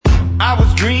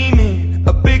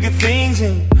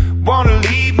wanna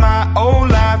leave my old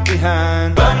life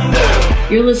behind.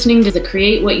 Thunder. You're listening to the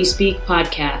Create What You Speak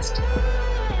podcast.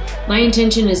 My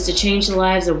intention is to change the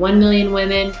lives of 1 million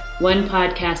women, one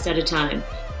podcast at a time.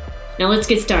 Now let's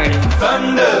get started.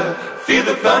 Thunder, feel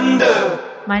the thunder.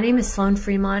 My name is Sloan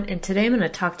Fremont, and today I'm going to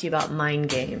talk to you about mind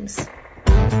games.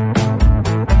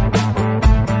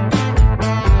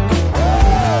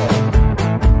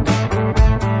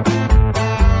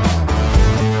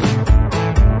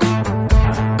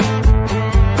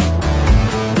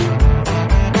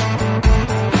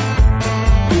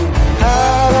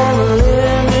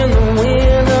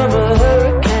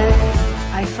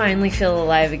 I finally feel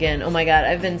alive again. Oh my God,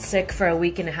 I've been sick for a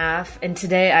week and a half, and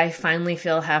today I finally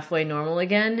feel halfway normal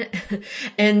again.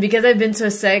 And because I've been so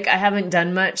sick, I haven't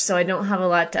done much, so I don't have a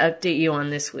lot to update you on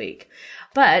this week.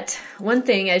 But one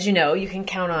thing, as you know, you can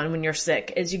count on when you're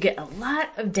sick is you get a lot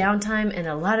of downtime and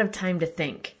a lot of time to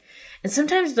think. And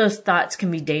sometimes those thoughts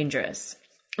can be dangerous.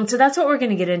 And so that's what we're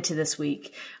going to get into this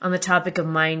week on the topic of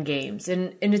mind games.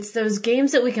 And it's those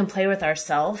games that we can play with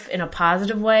ourselves in a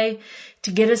positive way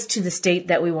to get us to the state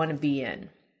that we want to be in.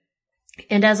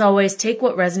 And as always, take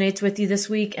what resonates with you this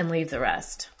week and leave the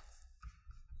rest.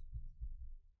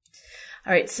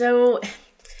 All right, so I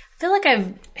feel like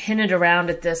I've hinted around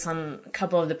at this on a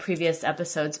couple of the previous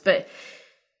episodes, but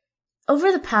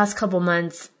over the past couple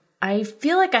months, I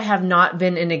feel like I have not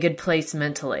been in a good place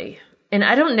mentally. And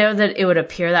I don't know that it would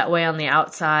appear that way on the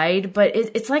outside, but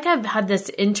it's like I've had this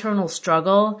internal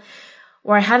struggle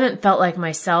where I haven't felt like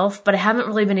myself, but I haven't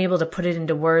really been able to put it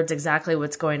into words exactly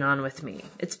what's going on with me.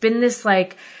 It's been this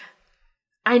like,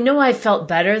 I know I felt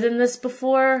better than this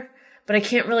before, but I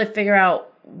can't really figure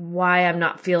out why I'm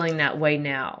not feeling that way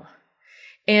now.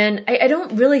 And I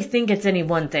don't really think it's any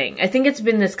one thing. I think it's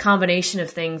been this combination of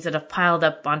things that have piled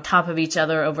up on top of each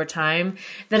other over time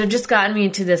that have just gotten me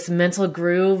into this mental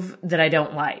groove that I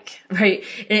don't like, right?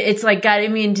 It's like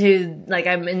gotten me into, like,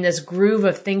 I'm in this groove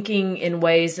of thinking in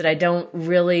ways that I don't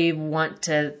really want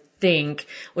to think,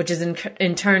 which is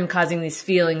in turn causing these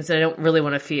feelings that I don't really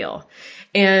want to feel.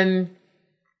 And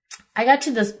I got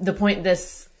to the point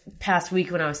this past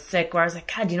week when I was sick where I was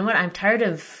like, God, you know what? I'm tired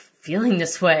of feeling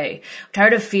this way. I'm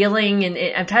tired of feeling and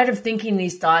I'm tired of thinking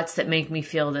these thoughts that make me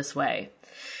feel this way.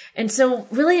 And so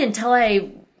really until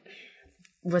I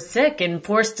was sick and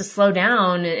forced to slow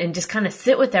down and just kind of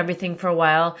sit with everything for a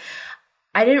while,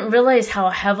 I didn't realize how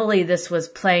heavily this was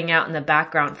playing out in the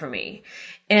background for me.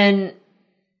 And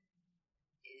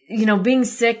you know, being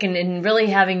sick and really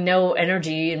having no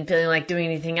energy and feeling like doing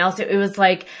anything else, it was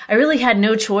like I really had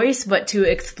no choice but to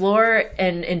explore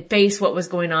and face what was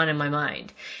going on in my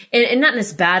mind. And not in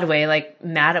this bad way, like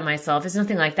mad at myself. It's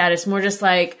nothing like that. It's more just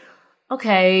like,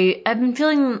 okay, I've been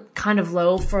feeling kind of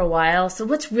low for a while, so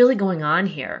what's really going on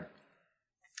here?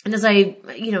 And as I,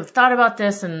 thought about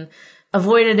this and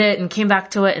avoided it and came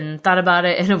back to it and thought about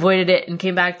it and avoided it and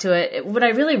came back to it, what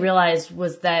I really realized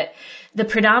was that the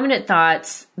predominant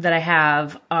thoughts that I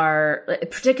have are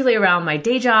particularly around my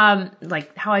day job,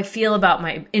 like how I feel about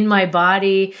my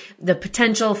body, the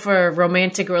potential for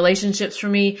romantic relationships for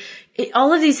me.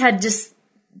 All of these had just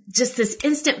this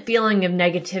instant feeling of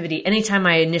negativity anytime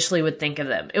I initially would think of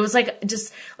them. It was like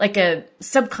just like a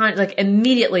subconscious, like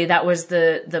immediately that was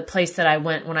the place that I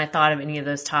went when I thought of any of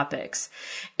those topics.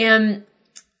 And,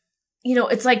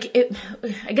 it's like,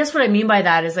 I guess what I mean by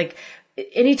that is like,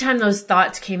 anytime those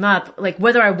thoughts came up, like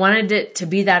whether I wanted it to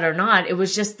be that or not, it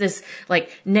was just this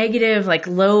like negative, like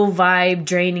low vibe,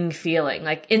 draining feeling.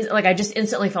 Like I just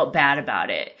instantly felt bad about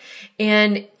it.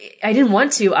 And I didn't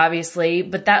want to, obviously,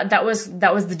 but that was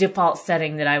the default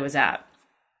setting that I was at.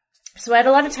 So I had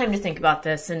a lot of time to think about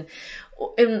this and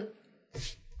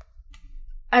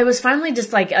I was finally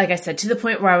just like I said, to the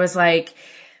point where I was like,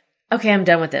 okay, I'm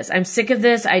done with this. I'm sick of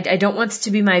this. I don't want this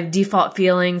to be my default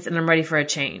feelings and I'm ready for a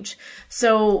change.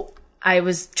 So I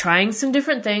was trying some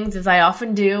different things as I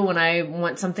often do when I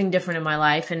want something different in my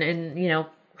life and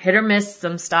hit or miss,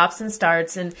 some stops and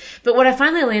starts. But what I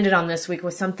finally landed on this week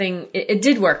was something, it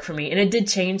did work for me and it did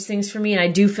change things for me and I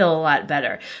do feel a lot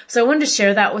better. So I wanted to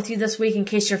share that with you this week in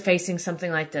case you're facing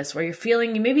something like this where you're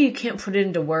feeling, maybe you can't put it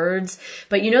into words,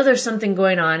 but there's something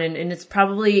going on and it's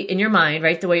probably in your mind,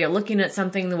 right? The way you're looking at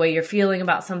something, the way you're feeling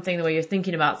about something, the way you're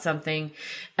thinking about something.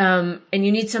 And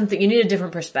you need a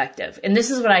different perspective. And this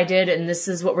is what I did and this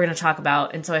is what we're going to talk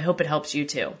about. And so I hope it helps you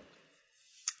too.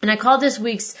 And I called this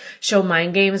week's show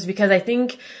Mind Games because I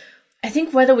think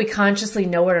whether we consciously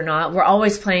know it or not, we're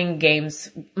always playing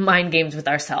mind games with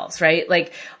ourselves, right?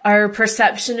 Like our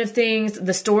perception of things,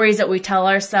 the stories that we tell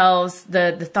ourselves,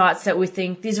 the thoughts that we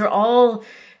think, these are all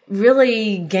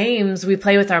really games we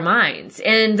play with our minds.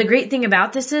 And the great thing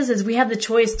about this is we have the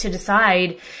choice to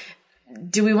decide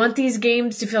do we want these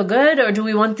games to feel good or do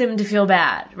we want them to feel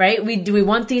bad, right? Do we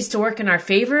want these to work in our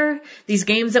favor, these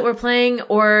games that we're playing,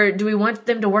 or do we want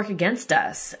them to work against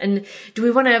us? And do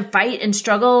we want to fight and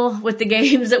struggle with the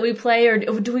games that we play, or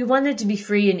do we want it to be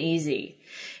free and easy?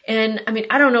 And I mean,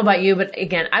 I don't know about you, but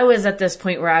again, I was at this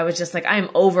point where I was just like, I'm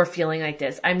over feeling like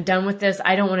this. I'm done with this.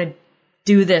 I don't want to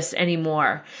do this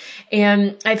anymore.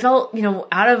 And I felt,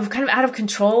 out of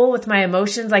control with my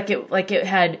emotions, like it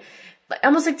had,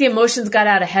 almost like the emotions got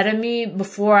out ahead of me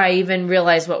before I even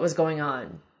realized what was going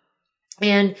on.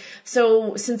 And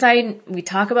so since we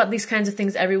talk about these kinds of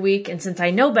things every week, and since I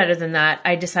know better than that,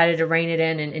 I decided to rein it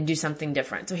in and do something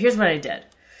different. So here's what I did.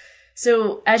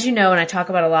 So as you know, and I talk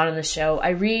about a lot on the show, I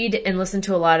read and listen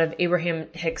to a lot of Abraham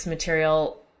Hicks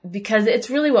material because it's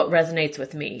really what resonates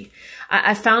with me.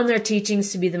 I found their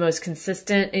teachings to be the most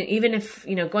consistent. And even if,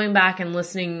 going back and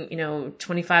listening,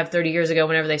 25, 30 years ago,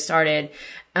 whenever they started,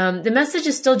 the message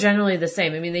is still generally the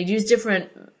same. I mean, they use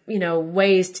different,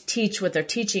 ways to teach what they're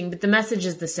teaching, but the message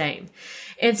is the same.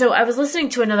 And so I was listening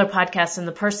to another podcast, and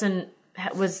the person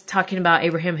was talking about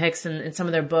Abraham Hicks and some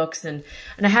of their books, and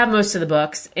I have most of the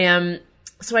books. And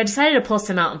so I decided to pull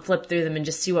some out and flip through them and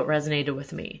just see what resonated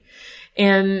with me.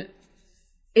 And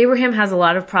Abraham has a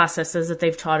lot of processes that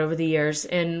they've taught over the years.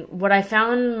 And what I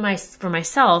found for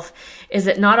myself is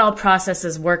that not all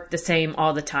processes work the same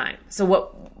all the time. So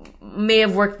what may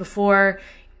have worked before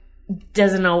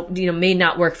may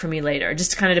not work for me later. It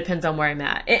just kind of depends on where I'm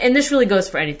at. And this really goes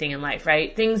for anything in life,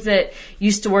 right? Things that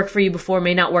used to work for you before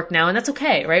may not work now, and that's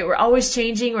okay, right? We're always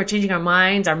changing. We're changing our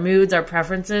minds, our moods, our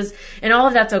preferences, and all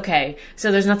of that's okay.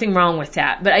 So there's nothing wrong with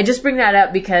that. But I just bring that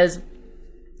up because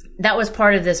that was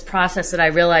part of this process that I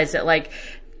realized that, like,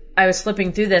 I was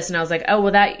flipping through this and I was like, oh,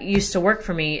 well, that used to work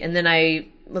for me. And then I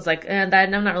was like, I'm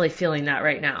not really feeling that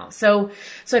right now. So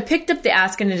I picked up the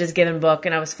Ask and It Is Given book,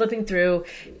 and I was flipping through,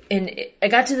 and I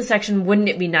got to the section, wouldn't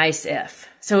it be nice if?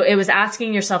 So it was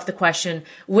asking yourself the question,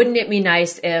 wouldn't it be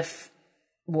nice if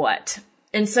what?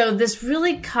 And so this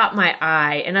really caught my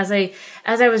eye. And as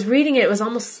I was reading it, it was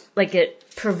almost like it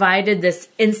provided this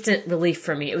instant relief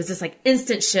for me. It was this like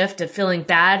instant shift of feeling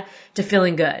bad to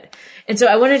feeling good. And so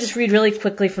I want to just read really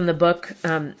quickly from the book.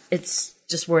 It's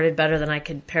just worded better than I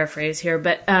could paraphrase here,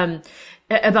 but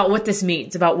about what this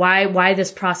means, about why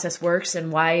this process works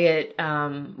and why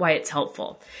it's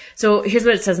helpful. So here's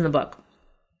what it says in the book.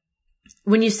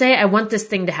 When you say, I want this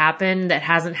thing to happen that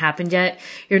hasn't happened yet,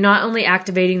 you're not only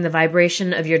activating the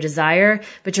vibration of your desire,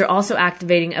 but you're also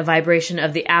activating a vibration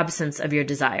of the absence of your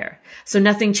desire. So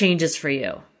nothing changes for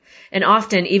you. And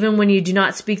often, even when you do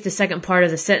not speak the second part of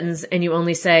the sentence and you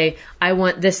only say, I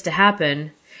want this to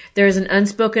happen, there is an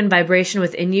unspoken vibration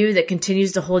within you that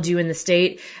continues to hold you in the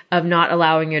state of not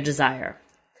allowing your desire.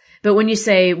 But when you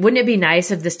say, wouldn't it be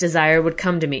nice if this desire would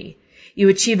come to me? You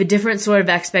achieve a different sort of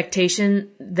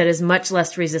expectation that is much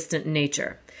less resistant in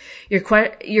nature. Your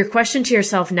question to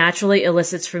yourself naturally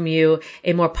elicits from you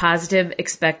a more positive,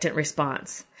 expectant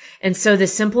response. And so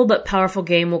this simple but powerful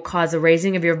game will cause a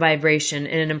raising of your vibration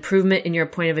and an improvement in your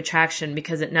point of attraction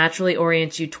because it naturally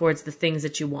orients you towards the things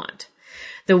that you want.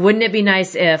 The wouldn't it be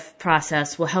nice if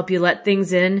process will help you let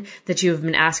things in that you have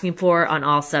been asking for on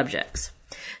all subjects.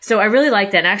 So I really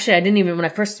like that. And actually, when I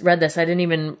first read this, I didn't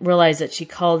even realize that she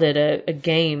called it a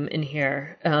game in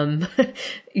here.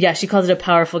 Yeah, she calls it a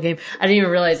powerful game. I didn't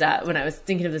even realize that when I was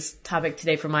thinking of this topic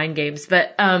today for mind games.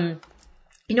 But, I've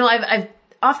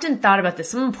often thought about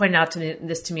this. Someone pointed out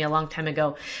this to me a long time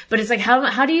ago, but it's like,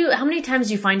 how many times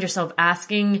do you find yourself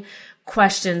asking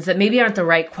questions that maybe aren't the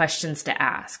right questions to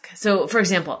ask? So for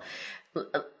example,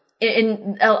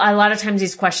 and a lot of times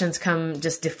these questions come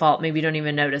just default. Maybe you don't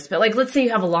even notice. But like, let's say you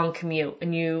have a long commute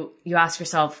and you ask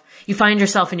yourself, you find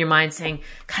yourself in your mind saying,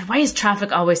 God, why is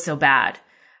traffic always so bad?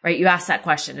 Right? You ask that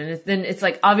question, and then it's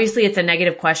like, obviously it's a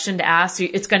negative question to ask. So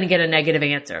it's going to get a negative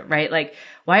answer, right? Like,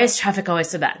 why is traffic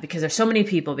always so bad? Because there's so many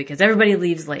people, because everybody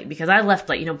leaves late, because I left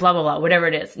late, blah, blah, blah, whatever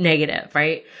it is, negative,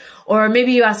 right? Or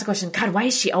maybe you ask the question, God, why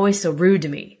is she always so rude to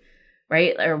me?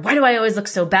 Right? Or why do I always look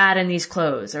so bad in these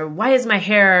clothes? Or why is my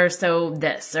hair so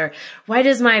this? Or why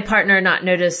does my partner not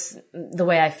notice the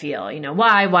way I feel?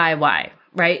 Why?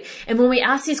 Right? And when we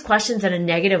ask these questions in a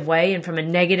negative way and from a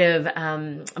negative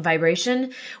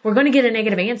vibration, we're going to get a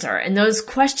negative answer. And those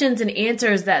questions and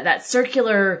answers, that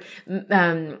circular,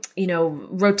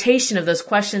 rotation of those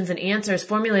questions and answers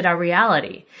formulate our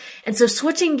reality. And so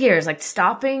switching gears, like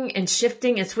stopping and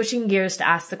shifting and switching gears to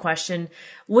ask the question,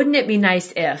 wouldn't it be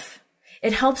nice if?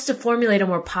 It helps to formulate a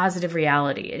more positive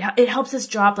reality. It helps us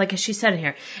drop, like as she said in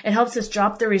here, it helps us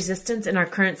drop the resistance in our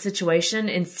current situation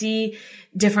and see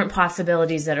different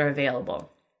possibilities that are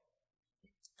available.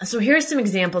 So here are some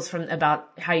examples about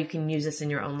how you can use this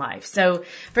in your own life. So,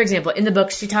 for example, in the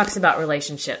book, she talks about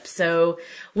relationships. So,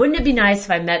 wouldn't it be nice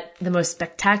if I met the most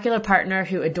spectacular partner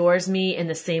who adores me in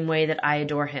the same way that I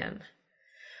adore him?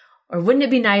 Or wouldn't it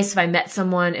be nice if I met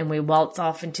someone and we waltz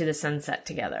off into the sunset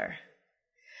together?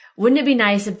 Wouldn't it be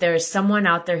nice if there is someone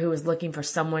out there who was looking for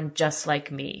someone just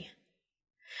like me?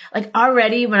 Like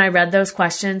already when I read those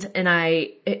questions and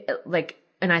I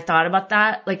thought about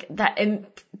that, like that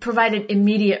provided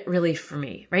immediate relief for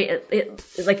me, right? It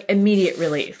like immediate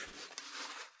relief.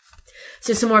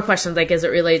 So some more questions, like as it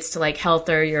relates to like health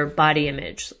or your body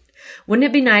image. Wouldn't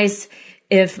it be nice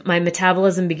if my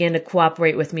metabolism began to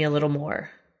cooperate with me a little more?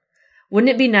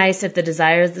 Wouldn't it be nice if the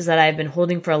desires that I've been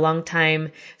holding for a long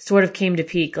time sort of came to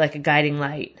peak like a guiding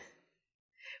light?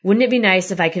 Wouldn't it be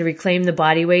nice if I could reclaim the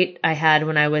body weight I had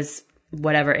when I was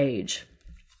whatever age?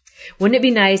 Wouldn't it be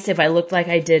nice if I looked like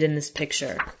I did in this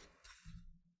picture?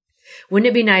 Wouldn't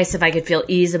it be nice if I could feel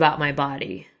ease about my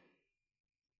body?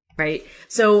 Right?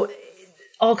 So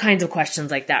all kinds of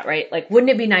questions like that, right? Like,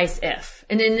 wouldn't it be nice if?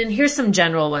 And then here's some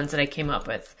general ones that I came up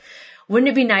with. Wouldn't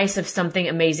it be nice if something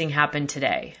amazing happened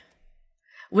today?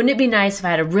 Wouldn't it be nice if I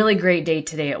had a really great day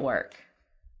today at work?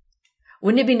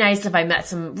 Wouldn't it be nice if I met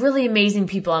some really amazing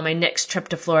people on my next trip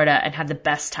to Florida and had the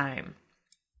best time?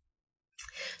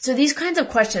 So these kinds of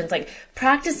questions, like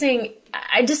practicing,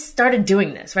 I just started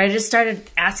doing this, right? I just started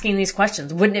asking these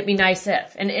questions. Wouldn't it be nice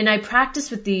if? And I practiced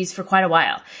with these for quite a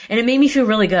while. And it made me feel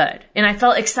really good. And I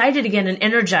felt excited again and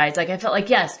energized. Like I felt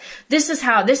like, yes, this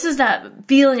is that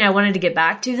feeling I wanted to get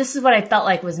back to. This is what I felt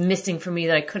like was missing for me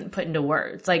that I couldn't put into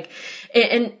words. Like,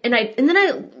 and then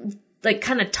I like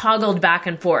kind of toggled back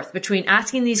and forth between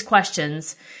asking these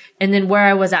questions and then where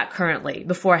I was at currently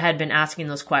before I had been asking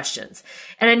those questions.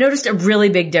 And I noticed a really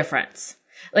big difference.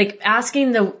 Like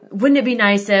asking wouldn't it be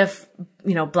nice if,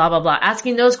 blah, blah, blah,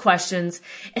 asking those questions,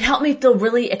 it helped me feel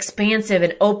really expansive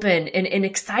and open and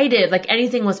excited, like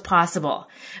anything was possible.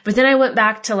 But then I went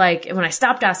back to like, when I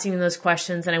stopped asking those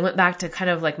questions and I went back to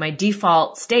kind of like my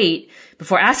default state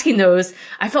before asking those,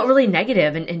 I felt really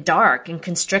negative and dark and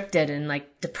constricted and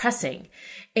like depressing.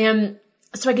 And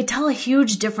so I could tell a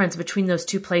huge difference between those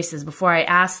two places before I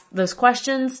asked those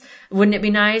questions. Wouldn't it be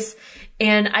nice?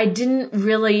 And I didn't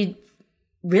really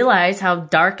realize how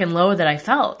dark and low that I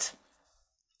felt.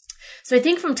 So I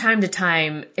think from time to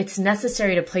time, it's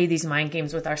necessary to play these mind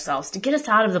games with ourselves to get us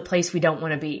out of the place we don't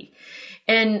want to be.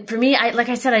 And for me, like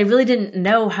I said, I really didn't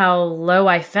know how low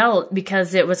I felt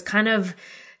because it was kind of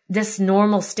this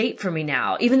normal state for me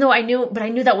now, even though I knew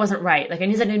that wasn't right. Like I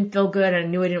knew that I didn't feel good and I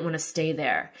knew I didn't want to stay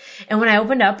there. And when I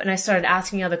opened up and I started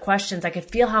asking other questions, I could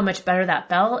feel how much better that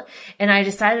felt. And I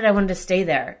decided I wanted to stay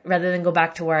there rather than go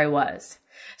back to where I was.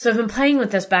 So I've been playing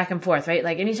with this back and forth, right?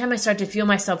 Like anytime I start to feel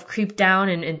myself creep down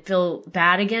and feel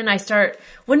bad again,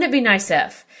 wouldn't it be nice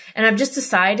if? And I've just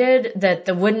decided that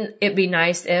the wouldn't it be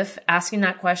nice if, asking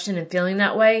that question and feeling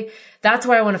that way, that's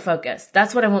where I want to focus.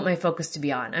 That's what I want my focus to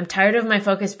be on. I'm tired of my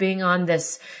focus being on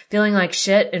this feeling like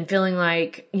shit and feeling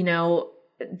like,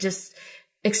 just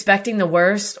expecting the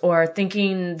worst or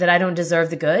thinking that I don't deserve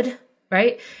the good,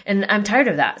 right? And I'm tired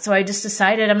of that. So I just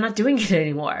decided I'm not doing it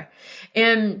anymore.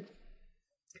 And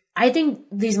I think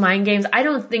these mind games, I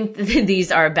don't think that these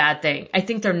are a bad thing. I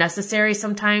think they're necessary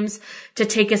sometimes to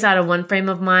take us out of one frame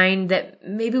of mind that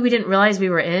maybe we didn't realize we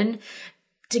were in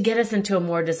to get us into a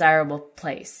more desirable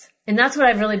place. And that's what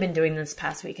I've really been doing this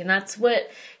past week. And that's what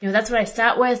I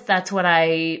sat with. That's what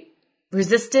I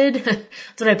resisted.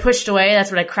 That's what I pushed away.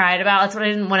 That's what I cried about. That's what I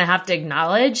didn't want to have to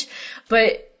acknowledge.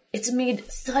 But it's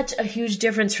made such a huge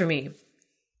difference for me.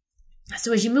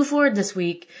 So as you move forward this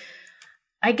week,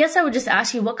 I guess I would just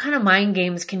ask you, what kind of mind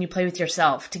games can you play with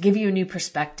yourself to give you a new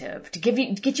perspective, to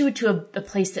get you into a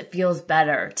place that feels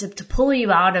better, to pull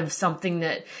you out of something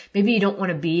that maybe you don't want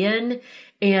to be in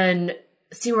and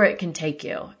see where it can take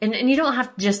you. And you don't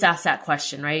have to just ask that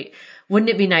question, right?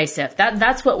 Wouldn't it be nice if?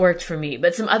 That's what worked for me.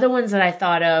 But some other ones that I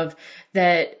thought of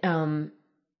that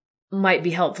might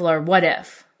be helpful are what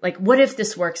if? Like, what if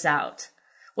this works out?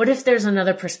 What if there's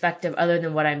another perspective other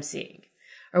than what I'm seeing?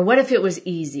 Or what if it was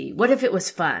easy? What if it was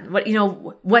fun? What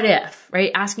if,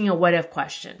 right? Asking a what if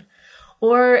question.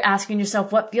 Or asking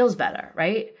yourself what feels better,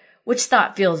 right? Which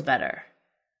thought feels better?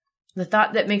 The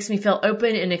thought that makes me feel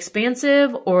open and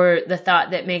expansive, or the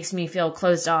thought that makes me feel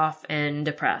closed off and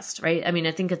depressed, right? I mean,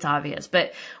 I think it's obvious,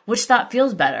 but which thought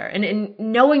feels better? And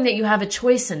knowing that you have a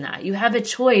choice in that. You have a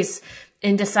choice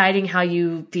in deciding how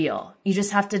you feel. You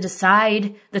just have to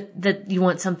decide that you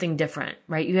want something different,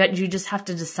 right? You just have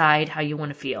to decide how you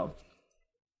want to feel.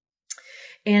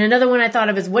 And another one I thought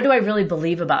of is, what do I really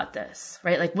believe about this,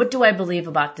 right? Like, what do I believe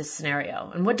about this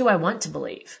scenario? And what do I want to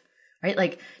believe? right?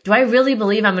 Like, do I really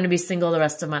believe I'm going to be single the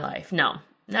rest of my life? No,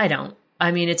 I don't.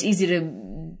 I mean, it's easy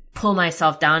to pull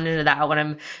myself down into that when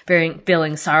I'm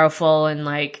feeling sorrowful and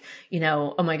like,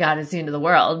 oh my God, it's the end of the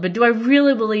world. But do I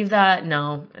really believe that?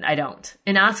 No, I don't.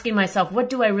 And asking myself, what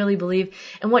do I really believe?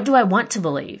 And what do I want to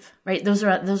believe? Right? Those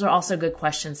are also good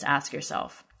questions to ask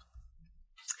yourself.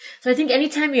 So I think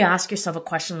anytime you ask yourself a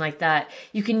question like that,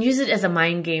 you can use it as a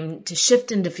mind game to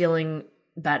shift into feeling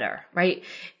better, right?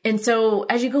 And so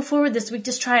as you go forward this week,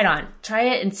 just try it on. Try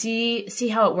it and see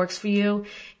how it works for you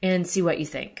and see what you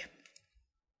think.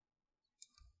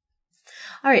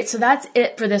 All right, so that's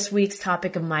it for this week's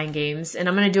topic of mind games. And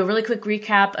I'm going to do a really quick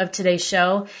recap of today's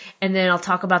show, and then I'll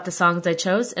talk about the songs I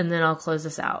chose, and then I'll close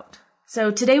this out. So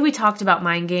today we talked about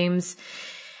mind games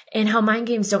and how mind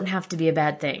games don't have to be a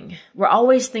bad thing. We're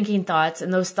always thinking thoughts,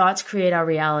 and those thoughts create our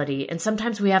reality. And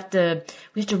sometimes we have to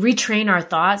retrain our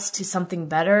thoughts to something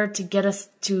better to get us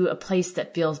to a place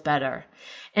that feels better.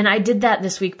 And I did that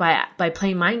this week by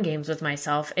playing mind games with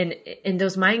myself. And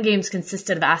those mind games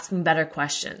consisted of asking better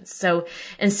questions. So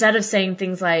instead of saying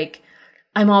things like,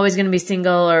 I'm always going to be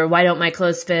single, or why don't my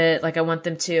clothes fit like I want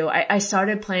them to, I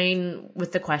started playing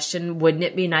with the question, wouldn't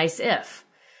it be nice if?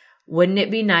 Wouldn't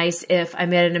it be nice if I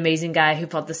met an amazing guy who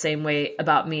felt the same way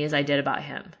about me as I did about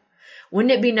him?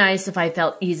 Wouldn't it be nice if I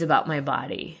felt ease about my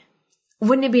body?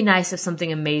 Wouldn't it be nice if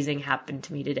something amazing happened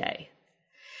to me today?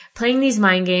 Playing these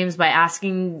mind games by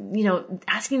asking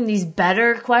these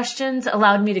better questions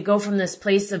allowed me to go from this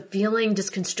place of feeling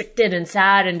just constricted and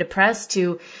sad and depressed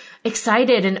to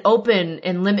excited and open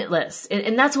and limitless.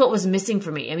 And that's what was missing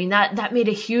for me. I mean, that made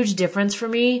a huge difference for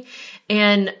me.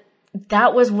 And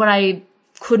that was what I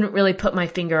couldn't really put my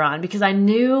finger on, because I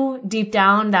knew deep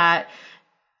down that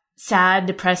sad,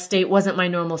 depressed state wasn't my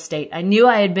normal state. I knew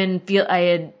I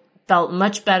had felt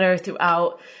much better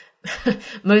throughout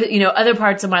other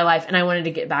parts of my life, and I wanted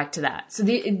to get back to that. So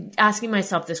asking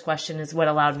myself this question is what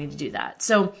allowed me to do that.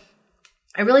 So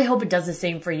I really hope it does the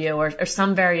same for you, or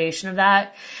some variation of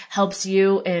that helps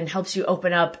you and helps you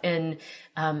open up and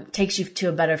takes you to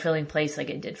a better feeling place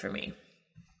like it did for me.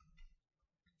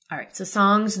 All right, so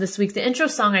songs this week. The intro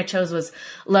song I chose was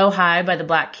Low High by the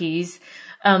Black Keys.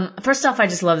 First off, I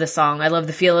just love the song. I love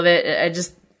the feel of it.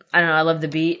 I don't know, I love the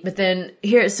beat. But then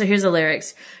here's the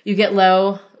lyrics. You get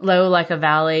low like a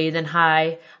valley, then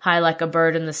high like a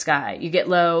bird in the sky. You get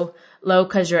low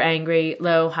 'cause you're angry,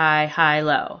 low, high,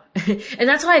 low. And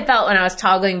that's how I felt when I was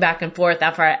toggling back and forth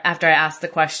after I asked the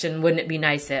question, wouldn't it be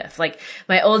nice if? Like,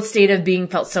 my old state of being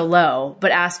felt so low,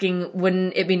 but asking,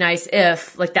 wouldn't it be nice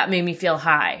if, like, that made me feel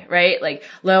high, right? Like,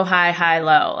 low, high,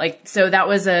 low. Like, so that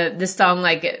was this song,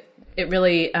 like, it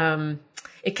really,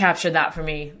 it captured that for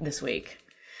me this week.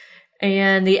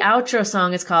 And the outro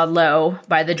song is called Low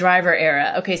by the Driver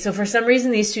Era. Okay, so for some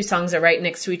reason, these two songs are right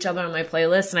next to each other on my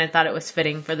playlist, and I thought it was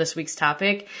fitting for this week's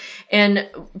topic. And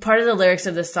part of the lyrics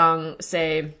of this song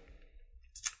say,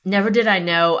 never did I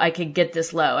know I could get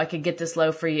this low. I could get this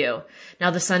low for you. Now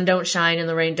the sun don't shine and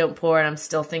the rain don't pour, and I'm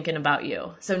still thinking about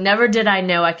you. So never did I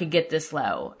know I could get this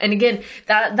low. And again,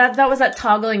 that was that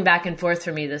toggling back and forth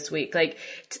for me this week. Like,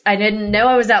 I didn't know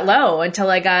I was that low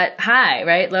until I got high,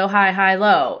 right? Low, high,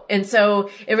 low. And so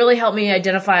it really helped me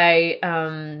identify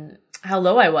how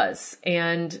low I was.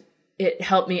 And it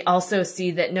helped me also see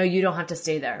that, no, you don't have to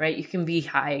stay there, right? You can be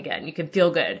high again. You can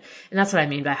feel good. And that's what I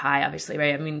mean by high, obviously,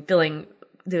 right? I mean, feeling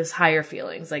those higher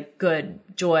feelings like good,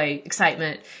 joy,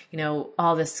 excitement,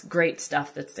 all this great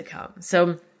stuff that's to come.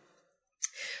 So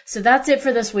that's it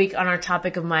for this week on our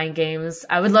topic of mind games.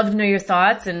 I would love to know your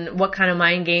thoughts and what kind of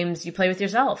mind games you play with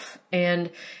yourself.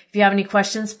 And if you have any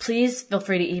questions, please feel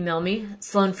free to email me,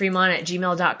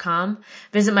 sloanfremont@gmail.com.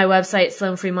 Visit my website,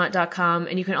 sloanfremont.com.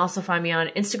 And you can also find me on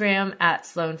Instagram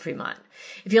 @sloanfremont.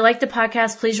 If you like the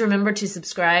podcast, please remember to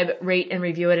subscribe, rate, and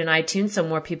review it in iTunes so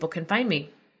more people can find me.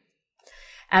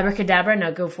 Abracadabra,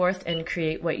 now go forth and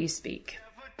create what you speak.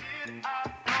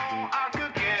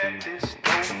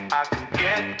 I could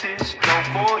get this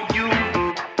for you.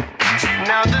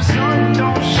 Now the sun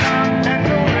don't shine and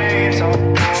the rain's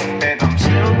on, and I'm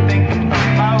still thinking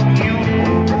about you.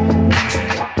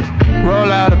 Roll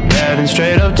out of bed and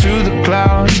straight up to the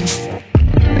clouds.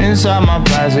 Inside my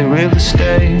closet, real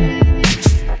estate.